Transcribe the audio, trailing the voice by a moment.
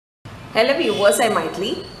Hello viewers, I am Maithili.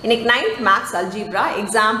 இன்னைக்கு 9th Maths Algebra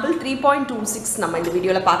example 3.26 நம்ம இந்த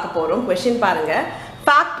வீடியோல பார்க்க போறோம். Question பாருங்க.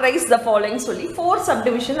 Factorize the following சொல்லி 4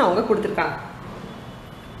 subdivision அவங்க கொடுத்திருக்காங்க.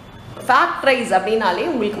 Factorize அப்படினாலே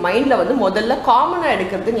உங்களுக்கு மைண்ட்ல வந்து முதல்ல காமனா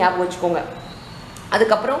எடுக்கிறது ஞாபகம் வச்சுக்கோங்க.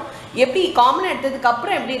 அதுக்கு அப்புறம் எப்படி காமனா எடுத்ததுக்கு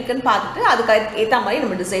அப்புறம் எப்படி இருக்குன்னு பார்த்துட்டு அதுக்கு ஏத்த மாதிரி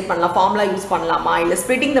நம்ம டிசைட் பண்ணலாம். ஃபார்முலா யூஸ் பண்ணலாமா இல்ல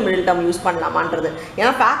splitting the middle term use பண்ணலாமான்றது.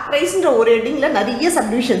 ஏன்னா factorizeன்ற ஒரு ஹெட்டிங்ல நிறைய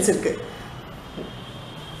சப்டிவிஷன்ஸ் இருக்கு.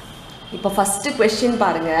 இப்போ ஃபர்ஸ்ட் क्वेश्चन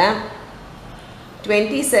பாருங்க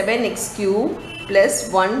 27x cube plus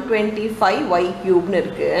 125y cube னு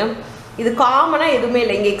இருக்கு. இது காமனா எதுமே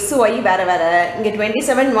இல்ல. இங்க x y வேற வேற. இங்க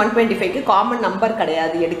 27 125 க்கு காமன் நம்பர்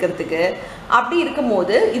கிடையாது எடுக்கிறதுக்கு. அப்படி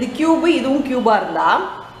இருக்கும்போது இது கியூப் இதுவும் கியூபா இருந்தா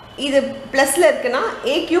இது பிளஸ்ல இருக்குனா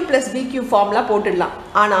a cube plus b cube formula போட்டுடலாம்.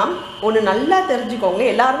 ஆனா ஒன்னு நல்லா தெரிஞ்சுக்கோங்க.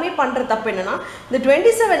 எல்லாரும் பண்ற தப்பு என்னன்னா இந்த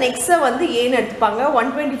 27x வந்து a ன்னு எடுத்துப்பாங்க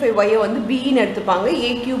 125y வந்து b ன்னு எடுத்துப்பாங்க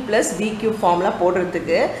a cube plus b cube formula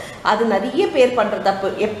போடுறதுக்கு. அது நிறைய பேர் பண்ற தப்பு.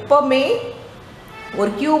 எப்பவுமே ஒரு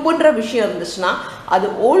கியூப்ன்ற விஷயம் இருந்துச்சுனா அது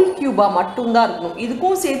ஹோல் கியூபா மட்டும் தான் இருக்கணும்.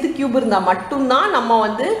 இதுக்கும் சேர்த்து கியூப் இருந்தா மட்டும் தான் நம்ம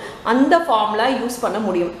வந்து அந்த ஃபார்முலா யூஸ் பண்ண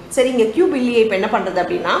முடியும். சரி இங்க கியூப் இல்லையே இப்போ என்ன பண்றது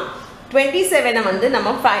அப்படினா 27 வந்து நம்ம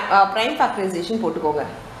prime factorization போட்டுக்கோங்க.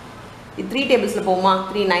 இது 3 டேபிள்ஸ்ல போமா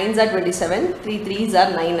 3 9s are 27 3 3s are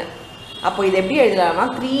 9. அப்போ இது எப்படி எழுதலாம்னா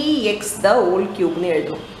 3x the whole cube னு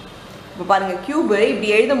எழுதுவோம். இப்போ பாருங்க கியூப் இப்படி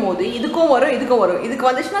எழுதும்போது இதுக்கும் வரும் இதுக்கும் வரும். இதுக்கு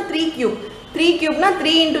வந்துச்சுனா 3 கியூப் 3 கியூப்னா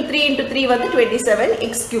 3 * 3 * 3 வந்து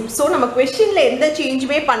 27x cube. சோ நம்ம क्वेश्चनல எந்த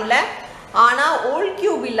சேஞ்சுமே பண்ணல. ஆனா ஹோல்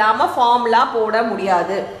கியூப் இல்லாம ஃபார்முலா போட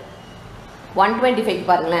முடியாது. 125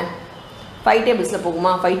 பாருங்க 5 டேபிள்ஸ்ல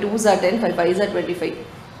போகுமா 5 2s are 10 5 5s are 25.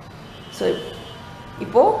 So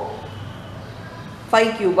இப்போ 5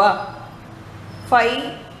 Cuba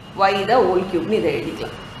 5y the whole cube னு இத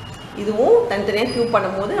எழுதிக்கலாம். இதுவும் தனித்தனியா கியூப்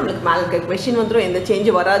பண்ணும்போது நமக்கு மேல இருக்க क्वेश्चन வந்துரும். எந்த சேஞ்ச்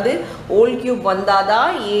வராது. ஹோல் கியூப்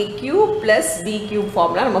வந்தாதான் a cube plus b cube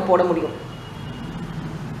formula நம்ம போட முடியும்.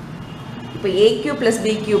 இப்போ a cube plus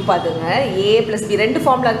b cube பாருங்க a plus b ரெண்டு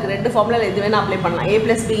ஃபார்முலா இருக்கு. ரெண்டு ஃபார்முலால எது வேணா அப்ளை பண்ணலாம். a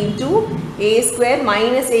plus b into a square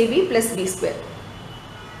minus ab plus b square.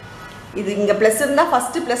 இது இங்க பிளஸ் இருந்தா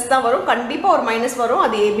ஃபர்ஸ்ட் பிளஸ் தான் வரும். கண்டிப்பா ஒரு மைனஸ் வரும்.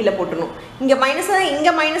 அது ab ல போடணும். இங்க மைனஸ் தான் இங்க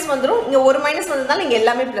மைனஸ் வந்துரும். இங்க ஒரு மைனஸ் வந்ததால இங்க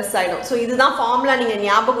எல்லாமே பிளஸ் ஆயிடும். சோ இதுதான் ஃபார்முலா. நீங்க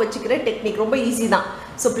ஞாபகம் வச்சுக்கிற டெக்னிக் ரொம்ப ஈஸி தான்.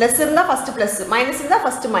 சோ பிளஸ் இருந்தா ஃபர்ஸ்ட் பிளஸ் மைனஸ் இருந்தா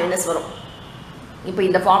ஃபர்ஸ்ட் மைனஸ் வரும். இப்போ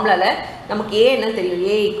இந்த ஃபார்முலால நமக்கு a என்ன தெரியும்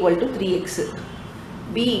a = 3x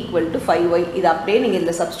b = 5y. இது அப்படியே நீங்க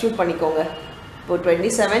இதல சப்ஸ்டிட்யூட் பண்ணிக்கோங்க. இப்போ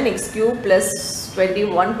 27x³ plus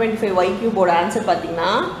 125y³ ஓட ஆன்சர் பாத்தீங்கன்னா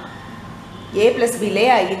a plus b லே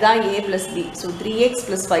இதுதான் a plus b. so 3x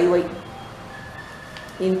plus 5y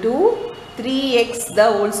into 3x the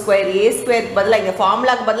whole square. a square பதிலா இங்க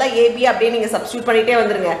ஃபார்முலாக்கு பதிலா ab அப்படியே நீங்க சப்ஸ்டிட்யூட் பண்ணிட்டே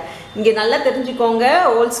வந்துருங்க. இங்க நல்லா தெரிஞ்சுக்கோங்க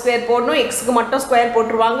ஹோல் ஸ்கொயர் போடணும். x க்கு மட்டும் ஸ்கொயர்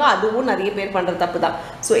போட்டுருவாங்க. அதுவும் நிறைய பேர் பண்ற தப்பு தான்.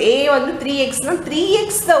 so a வந்து 3x னா 3x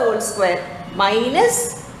the whole square minus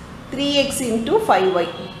 3x into 5y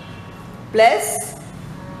plus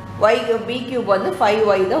y b cube வந்து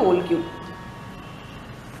 5y the whole cube.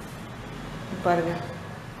 பாருங்க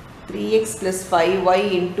 3x plus 5y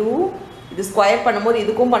into இது ஸ்கொயர் பண்ணும்போது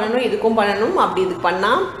இதுக்கும் பண்ணனும் இதுக்கும் பண்ணனும். அப்படி இது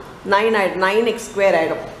பண்ணா 9 ஆயிடும். 9x²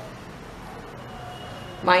 ஆயிடும்.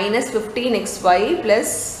 minus 15xy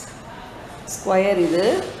plus ஸ்கொயர் இது.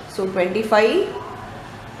 so 25y².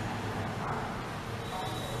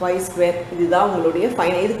 இதுதான் உங்களுடைய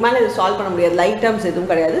ஃபைனல். இதுக்கு மேல இது சால்வ் பண்ண முடியாது. லைட் டேர்ம்ஸ்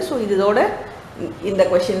எதுவும் கிடையாது. சோ இதோட இந்த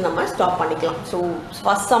क्वेश्चन நம்ம ஸ்டாப் பண்ணிக்கலாம். சோ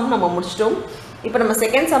ஃபர்ஸ்ட் சம் நம்ம முடிச்சிட்டோம். இப்போ நம்ம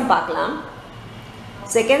செகண்ட் சம் பார்க்கலாம்.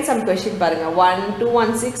 செகண்ட் சம் क्वेश्चन பாருங்க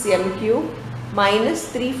 1216 m³ minus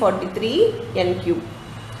 343 n³.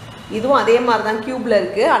 இதுவும் அதே மாதிரி தான் கியூப்ல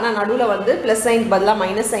இருக்கு. ஆனா நடுவுல வந்து பிளஸ் சைன் பதிலா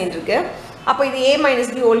மைனஸ் சைன் இருக்கு. அப்போ இது a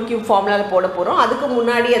 - b whole cube ஃபார்முலால போட போறோம். அதுக்கு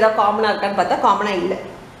முன்னாடி ஏதாவது காமனா இருக்கான்னு பார்த்தா காமனா இல்ல.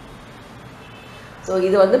 சோ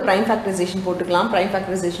இது வந்து prime factorization போட்டுக்கலாம். prime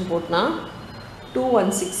factorization போட்னா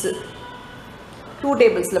 216 2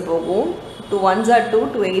 டேபிள்ஸ்ல போகும். 2 1s are 2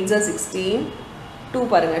 2 8s are 16 2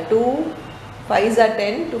 பாருங்க 2 5s are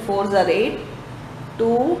 10 2 4s are 8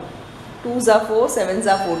 2 2s are 4 7s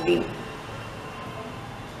are 14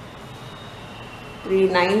 3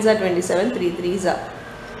 9s are 27 3 3s are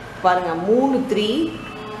பாருங்க 3 3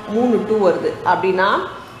 3 2 வருது. அப்படினா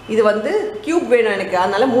இது வந்து கியூப் வேணும் எனக்கு.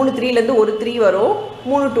 அதனால 3 3 ல இருந்து ஒரு 3 வரும்.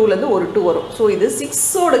 3 2 ல இருந்து ஒரு 2 வரும். சோ இது 6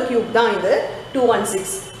 ஓட கியூப் தான் இது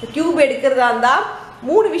 216. கியூப் எடுக்கிறதா இருந்தா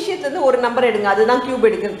மூணு விஷயத்துல இருந்து ஒரு நம்பர் எடுங்க. அதுதான் கியூப்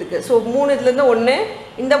எடுக்கிறதுக்கு. சோ 3 ல இருந்து 1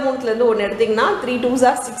 இந்த 3 ல இருந்து 1 எடுத்தீங்கன்னா 3 2s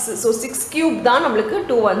are 6. சோ 6 கியூப் தான் நமக்கு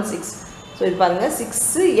 216. சோ இது பாருங்க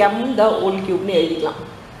 6m the whole cube னு எழுதிக்கலாம்.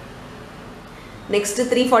 நெக்ஸ்ட்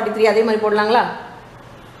 343 அதே மாதிரி போடலாங்களா?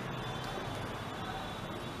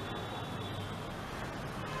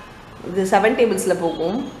 இது 7 டேபிள்ஸில்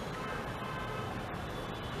போகும்.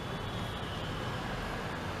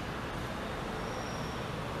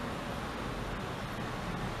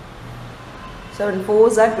 Seven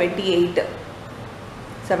 4s are 28.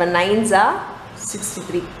 7 9s are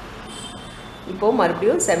 63. இப்போ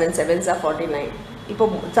மறுபடியும் 7 7s are 49. இப்போ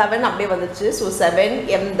 7 அப்படியே வந்துச்சு. So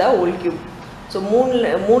 7m the whole cube. So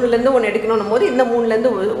மூணுலேருந்து ஒன்று எடுக்கணும் போது இந்த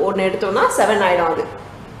மூணுலேருந்து ஒன்று எடுத்தோம்னா 7 ஆகிடும் அது.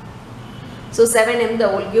 So 7m the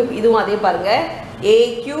whole cube. இதுவும் அதே பாருங்கள், a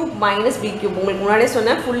cube minus b cube. உங்களுக்கு முன்னாடியே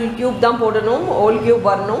சொன்னேன் ஃபுல் கியூப் தான் போடணும், ஹோல் கியூப்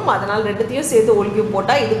வரணும். அதனால் ரெண்டுத்தையும் சேர்த்து ஹோல் கியூப்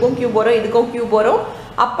போட்டால் இதுக்கும் கியூப் வரும், இதுக்கும் கியூப் வரும்.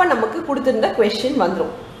 அப்போ நமக்கு கொடுத்துருந்த கொஸ்டின்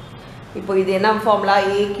வந்துடும். இப்போ இது என்ன formula?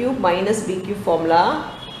 a cube minus b cube formula.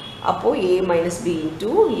 அப்போது a minus b into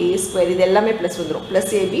a square. இது எல்லாமே ப்ளஸ் வந்துடும்,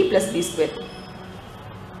 plus ab plus b square.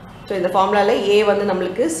 So இந்த ஃபார்முலாவில் a வந்து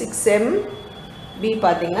நம்மளுக்கு 6m, b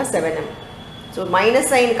பார்த்தீங்கன்னா 7m. ஸோ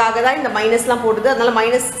மைனஸ் சைனுக்காக தான் இந்த மைனஸ்லாம் போடுது. அதனால்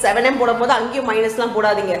மைனஸ் 7m போடும்போது அங்கேயும் மைனஸ்லாம்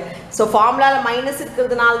போடாதீங்க. ஸோ ஃபார்முலாவில் மைனஸ்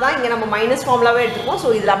இருக்கிறதுனால தான் இங்கே நம்ம மைனஸ் ஃபார்முலாவே எடுத்துப்போம். ஸோ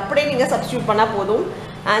இதில் அப்படியே நீங்கள் சப்ஸ்டியூட் பண்ணால் போதும்.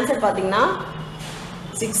 ஆன்சர் பார்த்தீங்கன்னா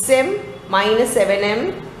 6m minus 7m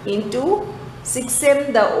into 6m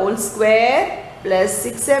the whole square plus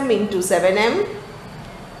 6m into 7m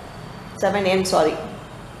sorry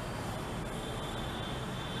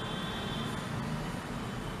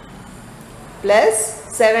plus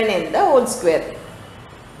 7m the whole square.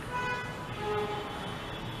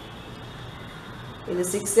 இது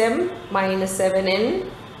 6m minus 7n.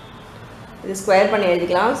 இது ஸ்கொயர் பண்ணி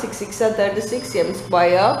எழுதிக்கலாம். 6 6 are 36 m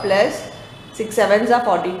square plus 6 7s are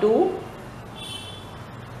 42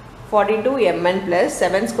 mn plus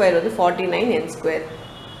 7 square வந்து 49 n square.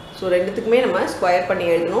 So ரெண்டுத்துக்குமே நம்ம square பண்ணி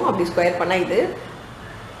எழுதணும். அப்படி ஸ்கொயர் பண்ணால் இது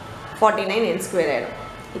 49 n square ஆகிடும்.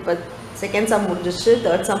 இப்போ செகண்ட் சம் முடிஞ்சிச்சு.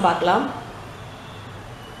 தேர்ட் சம் பார்க்கலாம்.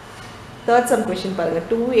 தேர்ட் சம் கொஷின் பாருங்கள்.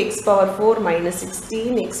 2x power 4 minus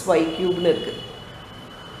 16xy cubன்னு இருக்குது.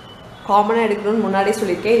 காமனாக எடுக்கணும்னு முன்னாடியே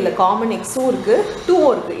சொல்லியிருக்கேன். இல்லை காமன் எக்ஸும் இருக்குது,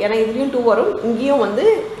 2வும் இருக்குது. ஏன்னா இதுலேயும் 2 வரும், இங்கேயும் வந்து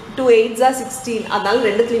 2 8s are 16. அதனால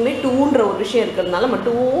ரெண்டுத்துலேயுமே 2ன்ற ஒரு விஷயம் இருக்கிறதுனால நம்ம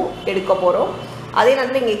 2வும் எடுக்க போகிறோம். அதே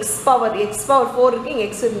நேரத்தில் இங்கே x பவர் 4 இருக்குது, இங்கே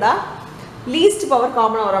எக்ஸ் இருந்தால் லீஸ்ட் பவர்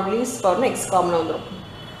காமனாக வரும். லீஸ்ட் பவர்னா எக்ஸ் காமனாக வந்துடும்.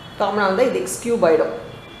 காமனாக வந்தால் இது எக்ஸ் கியூப் ஆகிடும்.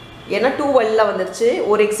 ஏன்னா 2 வெளில வந்துருச்சு,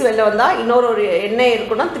 ஒரு எக்ஸ் வெளில வந்தால் இன்னொரு ஒரு என்ன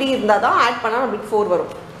இருக்குன்னா 3 இருந்தால் தான் ஆட் பண்ணால் நம்மளுக்கு 4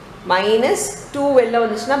 வரும். மைனஸ் 2 வெளில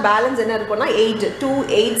வந்துச்சுன்னா பேலன்ஸ் என்ன இருக்குன்னா 8. 2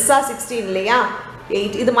 8s are 16 இல்லையா,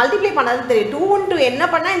 8. இது மல்டிப்ளை பண்ணாது தெரியும். 2 into என்ன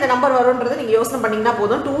பண்ணால் இந்த நம்பர் வரும்ன்றது நீங்கள் யோசனை பண்ணிங்கன்னா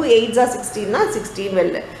போதும். 2 8s are 16னா 16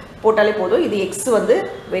 வெளில போட்டாலே போதும். இது எக்ஸ் வந்து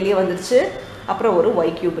வெளியே வந்துருச்சு. அப்புறம் ஒரு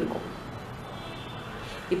ஒய் கியூப் இருக்கும்.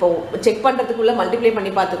 இப்போ செக் பண்ணுறதுக்குள்ளே மல்டிப்ளை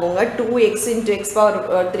பண்ணி பார்த்துக்கோங்க. 2x into x power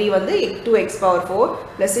 3 வந்து 2x power 4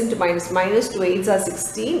 plus into minus 2 8s are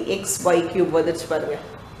 16 xy cube வந்துருச்சு பாருங்கள்.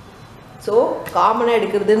 ஸோ காமனாக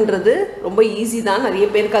எடுக்கிறதுன்றது ரொம்ப ஈஸி தான். நிறைய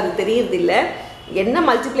பேருக்கு அது தெரியறதில்லை. என்ன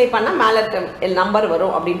மல்டிப்ளை பண்ணால் மேலே இருக்க நம்பர்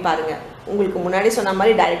வரும் அப்படின்னு பாருங்கள். உங்களுக்கு முன்னாடி சொன்ன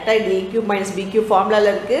மாதிரி டைரெக்டாக இது a cube minus b cube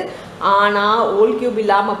ஃபார்முலாவில் இருக்குது. ஆனால் ஹோல் கியூப்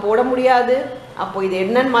இல்லாமல் போட முடியாது. அப்போது இது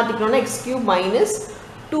என்னன்னு மாற்றிக்கணும்னா x cube minus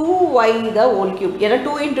 2y the whole cube. ஏன்னா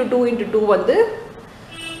 2 into 2 into 2 வந்து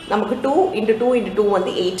நமக்கு 2 into 2 into 2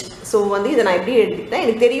 வந்து 8. ஸோ வந்து இதை நான் எப்படி எழுதிக்கிறேன்,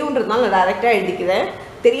 எனக்கு தெரியுன்றதுனால நான் டைரெக்டாக எழுதிக்கிறேன்.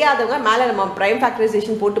 தெரியாதவங்க மேலே நம்ம ப்ரைம்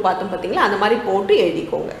ஃபேக்டரைசேஷன் போட்டு பார்த்தோம் பார்த்தீங்களா, அந்த மாதிரி போட்டு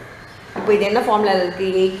எழுதிக்கோங்க. இப்போ இது என்ன ஃபார்முலாவில்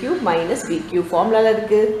இருக்குது? a cube minus b cube ஃபார்முலாவில்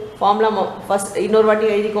இருக்குது. ஃபார்முலா ஃபஸ்ட் இன்னொரு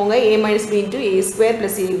வாட்டி எழுதிக்கோங்க. a minus b into a square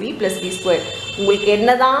plus ab plus b square. உங்களுக்கு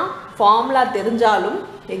என்ன தான் ஃபார்முலா தெரிஞ்சாலும்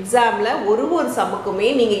எக்ஸாமில் ஒரு சம்முக்குமே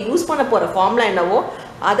நீங்கள் யூஸ் பண்ண போகிற ஃபார்முலா என்னவோ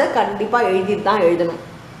அதை கண்டிப்பாக எழுதிட்டு தான் எழுதணும்.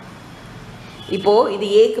 இப்போது இது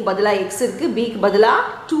ஏக்கு பதிலாக எக்ஸ் இருக்குது, பிக்கு பதிலாக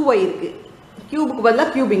 2y இருக்குது, கியூபுக்கு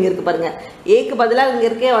பதிலாக கியூப் இங்கே இருக்குது பாருங்கள். ஏக்கு பதிலாக இங்கே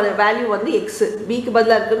இருக்க வேல்யூ வந்து எக்ஸு, பிக்கு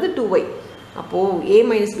பதிலாக இருக்கிறது 2y. அப்போது a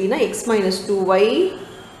minus bனா x minus 2y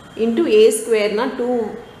into a ஸ்கொயர்னா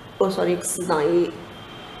 2 X தான்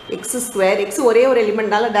எக்ஸ் ஸ்கொயர். எக்ஸ் ஒரே ஒரு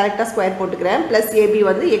எலிமெண்ட்னால டேரெக்டாக ஸ்கொயர் போட்டுக்கிறேன். ப்ளஸ் ab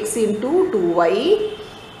வந்து X into 2y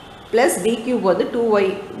plus b cube வந்து 2y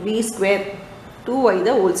b ஸ்கொயர் 2y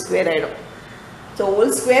தான் ஹோல் ஸ்கொயர் ஆகிடும். ஸோ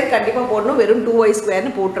ஹோல் ஸ்கொயர் கண்டிப்பாக போடணும். வெறும் 2y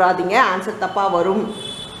ஸ்கொயர்னு போட்டுறாதீங்க, ஆன்சர் தப்பாக வரும்.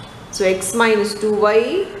 So X minus 2y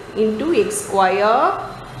into X square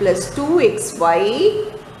plus 2xy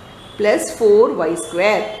plus 4y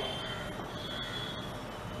square.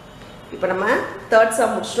 இப்போ நம்ம தேர்ட்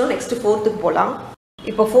சம் முடிச்சிட்டோம். நெக்ஸ்ட் ஃபோர்த்துக்கு போகலாம்.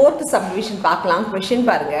 இப்போ ஃபோர்த்து சப்டிவிஷன் பார்க்கலாம். கொஷின்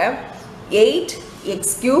பாருங்கள். 8x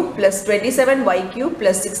cube plus 27y cube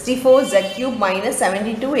plus 64z cube minus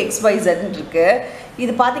 72xyz இருக்கு.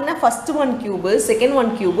 இது பார்த்தீங்கன்னா first one cube, second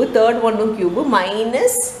one cube, third ஒன்னும் கியூபு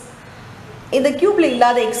மைனஸ் இந்த கியூபில்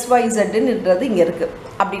இல்லாத xyzன்றது இங்கே இருக்குது.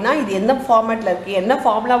 அப்படின்னா இது எந்த ஃபார்மேட்டில் இருக்குது, என்ன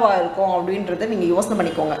ஃபார்முலாவாக இருக்கும் அப்படின்றத நீங்கள் யோசனை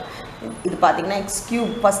பண்ணிக்கோங்க. இது பார்த்தீங்கன்னா x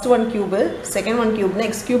cube first one cube second one cube னா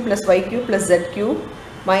x cube plus y cube plus z cube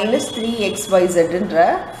minus 3xyz ன்ற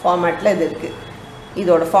ஃபார்மேட்டில் இது இருக்குது.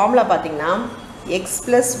 இதோட ஃபார்முலா பார்த்தீங்கன்னா x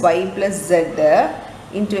plus y plus z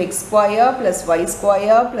into x square plus y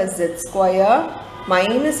square plus z square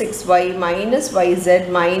minus xy minus yz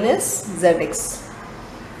minus zx.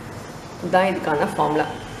 இதுதான் இதுக்கான formula.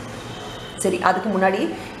 சரி, அதுக்கு முன்னாடி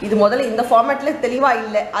இது முதல்ல இந்த ஃபார்மேட்டில் தெளிவாக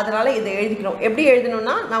இல்லை, அதனால் இதை எழுதிக்கணும். எப்படி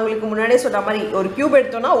எழுதணும்னா, நான் உங்களுக்கு முன்னாடியே சொன்ன மாதிரி ஒரு கியூப்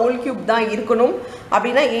எடுத்தோன்னா ஹோல் கியூப் தான் இருக்கணும்.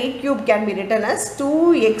 அப்படின்னா 8 cube can be written as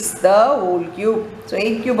 2x the whole cube. So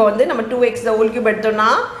 8 cube வந்து நம்ம 2x the whole cube எடுத்தோம்னா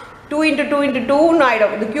 2 into 2 into 2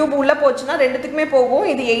 ஆகிடும். இது கியூப் உள்ளே போச்சுன்னா ரெண்டுத்துக்குமே போகும்.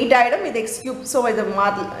 இது 8 ஆகிடும், இது x cube. ஸோ இது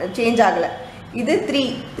சேஞ்ச் ஆகலை. இது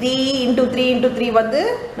 3 into 3 into 3 வந்து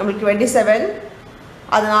நம்மளுக்கு 27.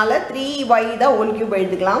 அதனால் 3y தான் ஹோல் கியூப்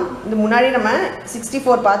எழுதிக்கலாம். இது முன்னாடி நம்ம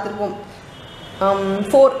 64 பார்த்துருக்கோம்.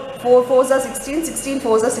 4 4s are 16, 16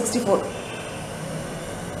 4s are 64.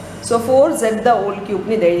 So 4z the whole cube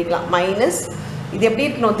இதை எழுதிக்கலாம். மைனஸ் இது எப்படி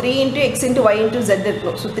இருக்கணும், 3 into x into y into z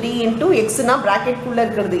இருக்கணும். ஸோ 3 into xனா ப்ராக்கெட்குள்ளே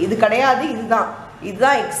இருக்கிறது, இது கிடையாது, இதுதான்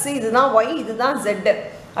x, இதுதான் y, இதுதான் z.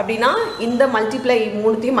 அப்படின்னா இந்த மல்டிப்ளை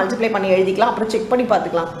மூணுத்தையும் மல்டிப்ளை பண்ணி எழுதிக்கலாம். அப்புறம் செக் பண்ணி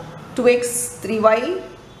பார்த்துக்கலாம். 2x 3y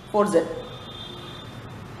 4z.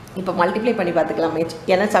 இப்போ மல்டிப்ளை பண்ணி பார்த்துக்கலாம்.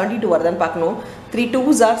 ஏன்னா 72 வருதான்னு பார்க்கணும். 3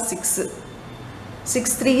 2s are 6, 6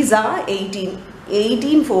 3s are 18,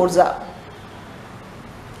 18 4s are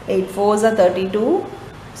 8 4s are 32,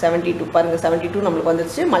 72. பாருங்கள் 72 நம்மளுக்கு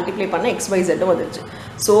வந்துருச்சு. மல்டிப்ளை பண்ண XYZ வந்துருச்சு.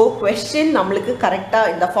 ஸோ கொஸ்டின் நம்மளுக்கு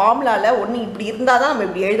கரெக்டாக இந்த ஃபார்முலாவில் ஒன்று இப்படி இருந்தால் தான் நம்ம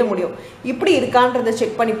இப்படி எழுத முடியும். இப்படி இருக்கான்றதை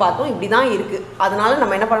செக் பண்ணி பார்த்தோம், இப்படி தான் இருக்குது. அதனால்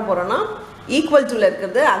நம்ம என்ன பண்ண போகிறோம்னா ஈக்குவல் டுல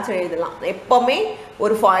இருக்கிறது ஆன்சர் எழுதலாம். எப்போவுமே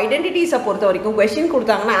ஒரு ஐடென்டிட்டிஸை பொறுத்த வரைக்கும் கொஸ்டின்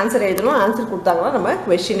கொடுத்தாங்கன்னா ஆன்சர் எழுதணும், ஆன்சர் கொடுத்தாங்கன்னா நம்ம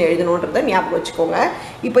கொஸ்டின் எழுதணுன்றதை ஞாபகம் வச்சுக்கோங்க.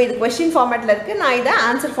 இப்போ இது கொஸ்டின் ஃபார்மேட்டில் இருக்குது, நான் இதை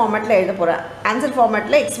ஆன்சர் ஃபார்மேட்டில் எழுத போகிறேன். ஆன்சர்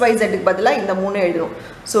ஃபார்மேட்டில் XYZக்கு பதிலாக இந்த 3 எழுதணும்.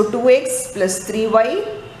 So 2x plus 3y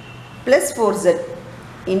plus 4z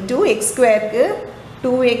into x ஸ்கொயருக்கு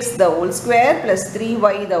 2x the whole square plus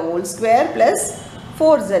 3y the whole square plus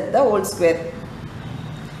 4z the whole square.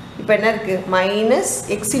 இப்போ என்ன இருக்குது, மைனஸ்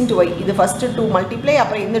எக்ஸ் இன்ட்டு ஒய். இது ஃபஸ்ட்டு 2 மல்டிப்ளை,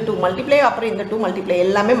 அப்புறம் இந்த 2 மல்டிப்ளை, அப்புறம் இந்த 2 மல்டிப்ளை,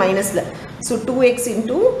 எல்லாமே மைனஸில். So 2x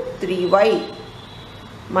into 3y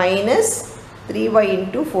minus 3y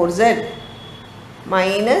into 4z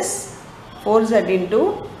minus 4z into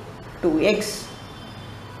 2x.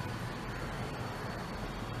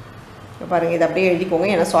 பாருங்கள், இது அப்படியே எழுதிக்கோங்க,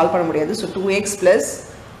 ஏன்னா சால்வ் பண்ண முடியாது. So 2x plus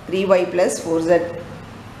 3y plus 4z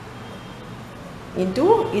into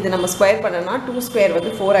இது நம்ம ஸ்கொயர் பண்ணோன்னா 2 ஸ்கொயர் வந்து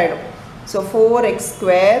 4 ஆகிடும். So 4x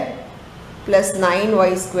square plus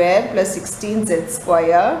 9y square plus 16z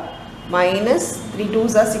square minus 3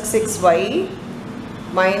 2s are 6xy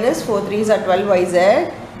minus 4 3s are 12yz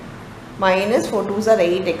minus 4 2s are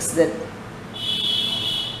 8xz.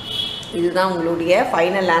 இதுதான் உங்களுடைய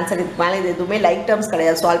final answer. இதுக்கு மேலே இது எதுவுமே லைக் டேர்ம்ஸ்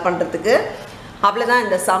கிடையாது சால்வ் பண்ணுறதுக்கு. அவ்வளோதான்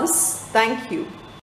இந்த சம்ஸ். தேங்க்யூ.